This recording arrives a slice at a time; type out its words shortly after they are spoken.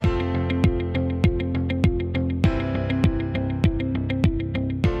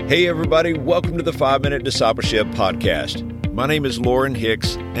Hey everybody, welcome to the 5-Minute Discipleship Podcast. My name is Lauren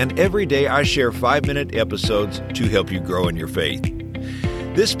Hicks, and every day I share 5-minute episodes to help you grow in your faith.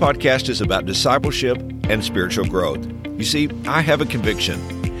 This podcast is about discipleship and spiritual growth. You see, I have a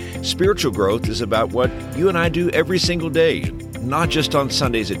conviction. Spiritual growth is about what you and I do every single day, not just on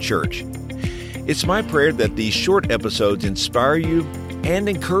Sundays at church. It's my prayer that these short episodes inspire you and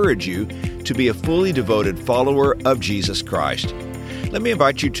encourage you to be a fully devoted follower of Jesus Christ. Let me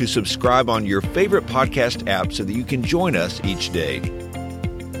invite you to subscribe on your favorite podcast app so that you can join us each day.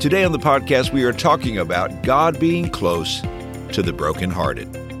 Today on the podcast, we are talking about God being close to the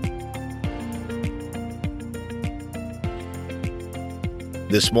brokenhearted.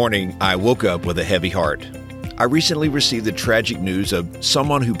 This morning, I woke up with a heavy heart. I recently received the tragic news of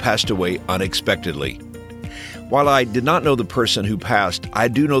someone who passed away unexpectedly. While I did not know the person who passed, I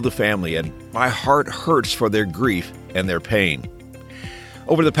do know the family, and my heart hurts for their grief and their pain.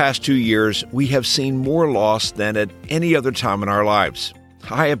 Over the past 2 years, we have seen more loss than at any other time in our lives.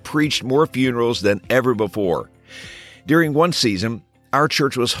 I have preached more funerals than ever before. During one season, our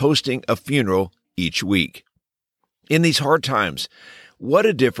church was hosting a funeral each week. In these hard times, what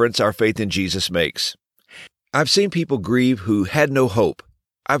a difference our faith in Jesus makes. I've seen people grieve who had no hope.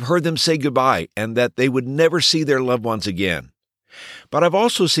 I've heard them say goodbye and that they would never see their loved ones again. But I've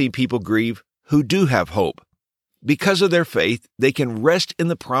also seen people grieve who do have hope. Because of their faith, they can rest in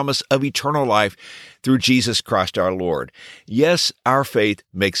the promise of eternal life through Jesus Christ our Lord. Yes, our faith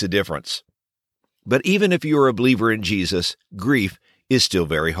makes a difference. But even if you are a believer in Jesus, grief is still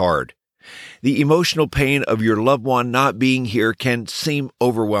very hard. The emotional pain of your loved one not being here can seem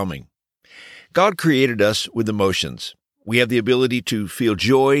overwhelming. God created us with emotions. We have the ability to feel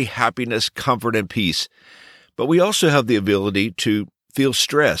joy, happiness, comfort, and peace. But we also have the ability to feel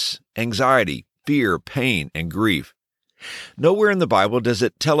stress, anxiety, fear, pain, and grief. Nowhere in the Bible does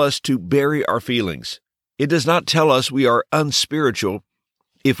it tell us to bury our feelings. It does not tell us we are unspiritual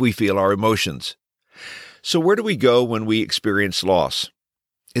if we feel our emotions. So where do we go when we experience loss?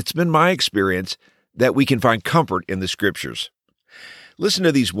 It's been my experience that we can find comfort in the Scriptures. Listen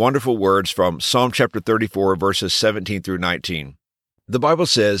to these wonderful words from Psalm chapter 34, verses 17 through 19. The Bible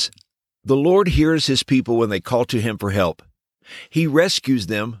says, "The Lord hears His people when they call to Him for help. He rescues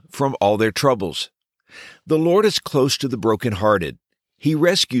them from all their troubles. The Lord is close to the brokenhearted. He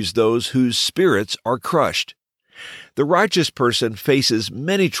rescues those whose spirits are crushed. The righteous person faces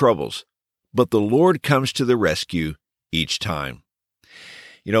many troubles, but the Lord comes to the rescue each time."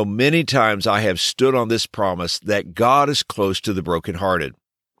 You know, many times I have stood on this promise that God is close to the brokenhearted.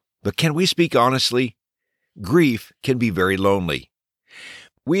 But can we speak honestly? Grief can be very lonely.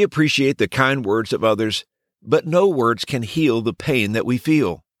 We appreciate the kind words of others, but no words can heal the pain that we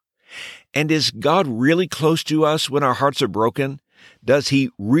feel. And is God really close to us when our hearts are broken? Does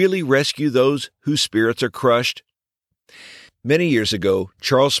He really rescue those whose spirits are crushed? Many years ago,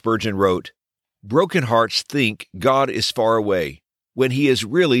 Charles Spurgeon wrote, "Broken hearts think God is far away, when He is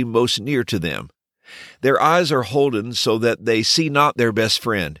really most near to them. Their eyes are holden so that they see not their best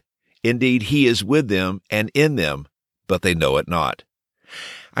friend. Indeed, He is with them and in them, but they know it not."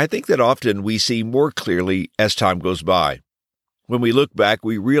 I think that often we see more clearly as time goes by. When we look back,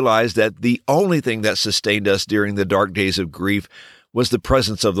 we realize that the only thing that sustained us during the dark days of grief was the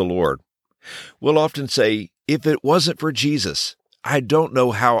presence of the Lord. We'll often say, if it wasn't for Jesus, I don't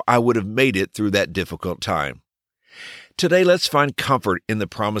know how I would have made it through that difficult time. Today, let's find comfort in the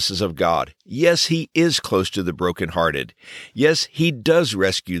promises of God. Yes, He is close to the brokenhearted. Yes, He does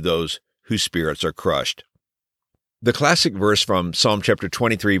rescue those whose spirits are crushed. The classic verse from Psalm chapter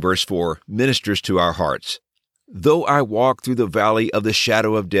 23, verse 4, ministers to our hearts. "Though I walk through the valley of the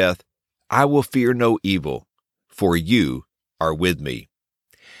shadow of death, I will fear no evil, for you are with me."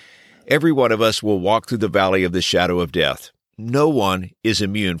 Every one of us will walk through the valley of the shadow of death. No one is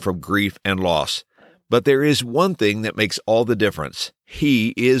immune from grief and loss. But there is one thing that makes all the difference.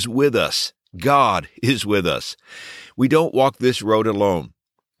 He is with us. God is with us. We don't walk this road alone.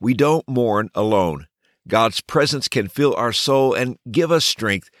 We don't mourn alone. God's presence can fill our soul and give us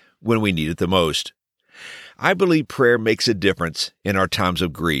strength when we need it the most. I believe prayer makes a difference in our times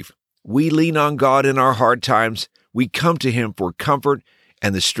of grief. We lean on God in our hard times. We come to Him for comfort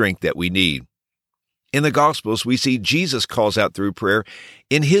and the strength that we need. In the Gospels, we see Jesus calls out through prayer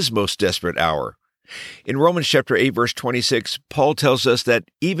in His most desperate hour. In Romans chapter 8, verse 26, Paul tells us that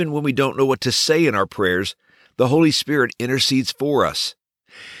even when we don't know what to say in our prayers, the Holy Spirit intercedes for us.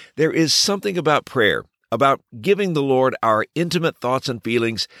 There is something about prayer, about giving the Lord our intimate thoughts and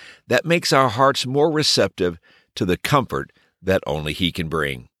feelings, that makes our hearts more receptive to the comfort that only He can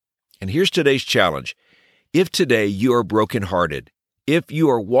bring. And here's today's challenge. If today you are brokenhearted, If you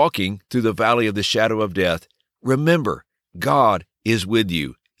are walking through the valley of the shadow of death, remember, God is with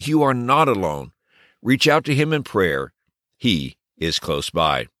you. You are not alone. Reach out to Him in prayer. He is close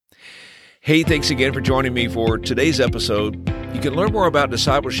by. Hey, thanks again for joining me for today's episode. You can learn more about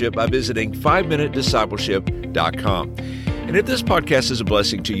discipleship by visiting 5minutediscipleship.com. And if this podcast is a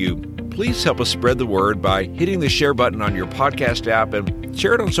blessing to you, please help us spread the word by hitting the share button on your podcast app and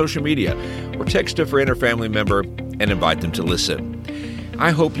share it on social media, or text a friend or family member and invite them to listen. I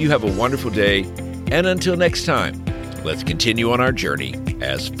hope you have a wonderful day, and until next time, let's continue on our journey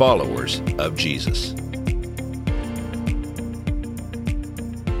as followers of Jesus.